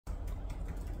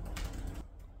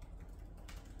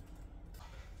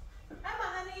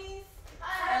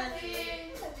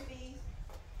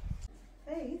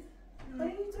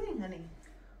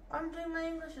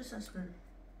assessment.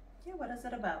 Yeah, what is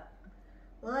it about?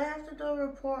 Well, I have to do a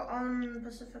report on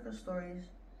Pasifika stories.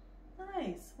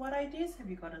 Nice. What ideas have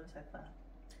you gotten so far?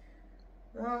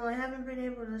 Well, I haven't been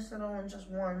able to settle on just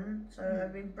one, so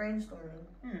I've been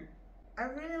brainstorming. I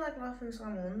really like laughing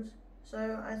Samoans,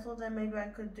 so I thought that maybe I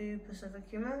could do Pacific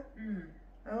humor.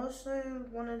 I also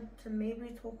wanted to maybe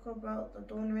talk about the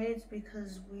dawn raids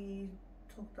because we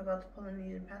talked about the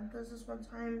Polynesian Panthers this one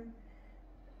time.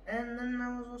 And then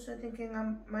I was also thinking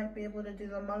I might be able to do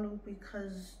the malu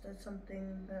because that's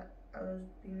something that I was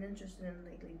being interested in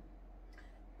lately.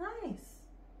 Nice.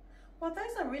 Well,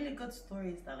 those are really good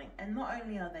stories, darling, and not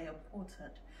only are they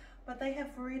important, but they have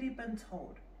already been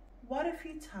told. What if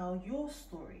you tell your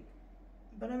story?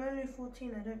 But I'm only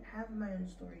 14, I don't have my own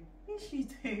story. Yes, you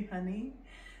do, honey.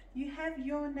 You have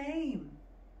your name.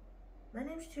 My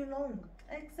name's too long.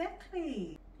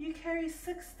 Exactly. You carry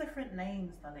 6 different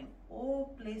names, darling,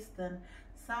 all blessed in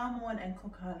Samoan and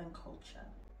Cook Island culture.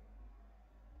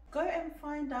 Go and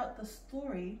find out the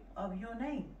story of your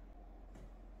name.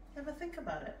 Have a think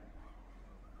about it.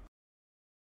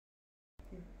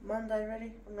 Mom, Dad,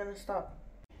 ready? I'm gonna start.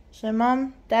 So,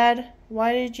 Mom, Dad,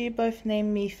 why did you both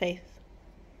name me Faith?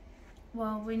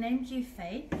 Well, we named you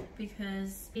Faith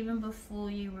because even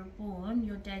before you were born,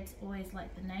 your dad's always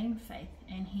liked the name Faith,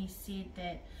 and he said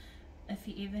that if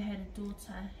he ever had a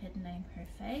daughter, he'd name her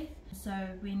Faith. So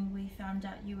when we found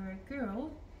out you were a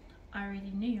girl, I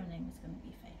already knew your name was going to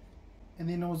be Faith. And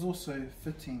then it was also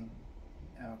fitting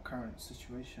our current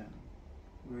situation.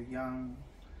 We were young,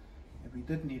 and we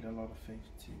did need a lot of faith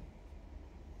too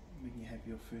when you have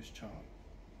your first child.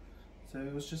 So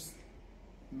it was just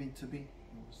meant to be.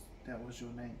 That was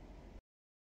your name.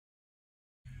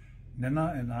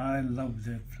 Nana and I love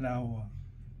the flower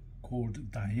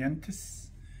called dianthus.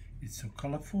 It's so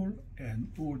colorful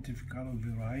and all different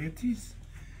varieties.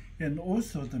 And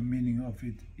also the meaning of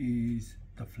it is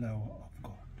the flower of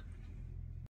God.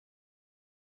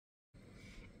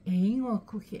 E ingoa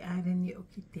kuki areni o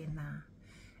ki tēnā.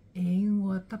 E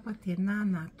ingoa tapa tēnā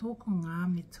nā tōko ngā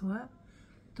mitua,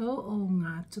 tō o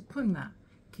ngā tupuna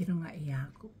ki runga i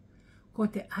aku. Ko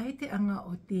te aiteanga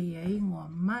o te ingoa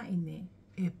maine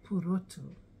e purotu.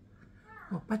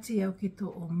 O pati au ki tō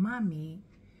o mami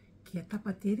ki a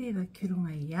tapa te rira ki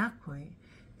runga i a koe,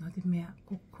 no te mea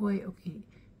ko koe o ki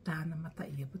tāna mata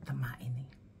i a puta maine.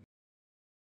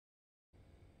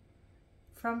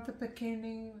 From the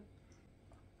beginning,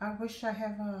 I wish I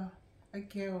have a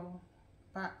girl,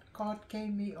 but God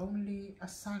gave me only a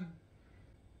son.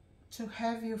 To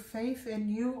have your faith, and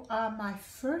you are my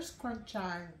first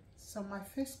grandchild. So my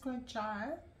first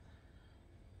grandchild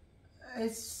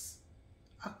is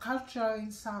a culture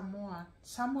in Samoa.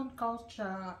 Samoan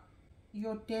culture,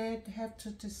 your dad had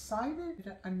to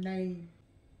decide a name.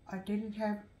 I didn't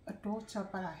have a daughter,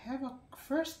 but I have a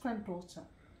first granddaughter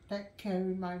that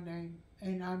carry my name,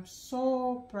 and I'm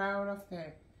so proud of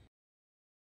that.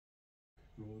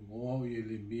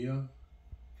 Ielemia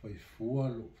Faifua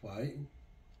lo fai.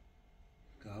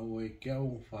 Ka oi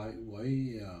kau fai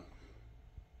wai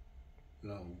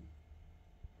lau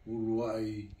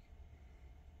uruai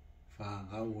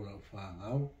whāngau la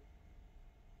whāngau.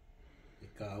 E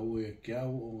ka oi kau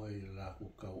o ngai la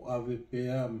kau ave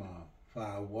pea ma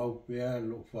whāwau pea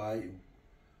lo fai.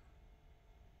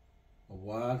 O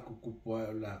wā kukupoa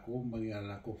o la ko mangi a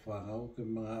la ko whāngau ke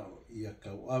mga ia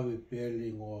kau ave pea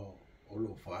lingo o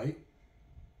lo fai.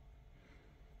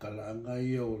 Kala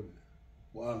ngai o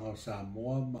wāngau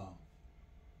Samoa ma.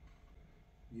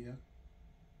 Yeah.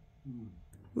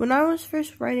 When I was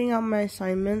first writing out my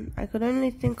assignment, I could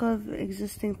only think of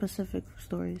existing Pacific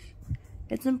stories.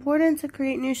 It's important to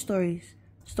create new stories,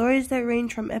 stories that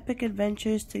range from epic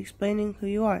adventures to explaining who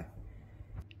you are.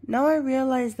 Now I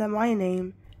realize that my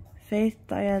name, Faith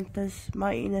Dianthus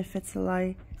Ma'ina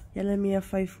Fetsalai Ielemia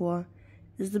Faifua,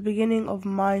 is the beginning of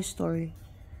my story.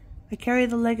 I carry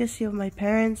the legacy of my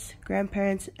parents,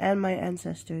 grandparents, and my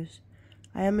ancestors.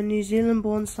 I am a New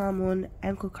Zealand-born Samoan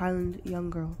and Cook Island young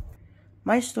girl.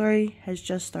 My story has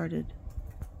just started.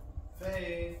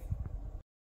 Faith.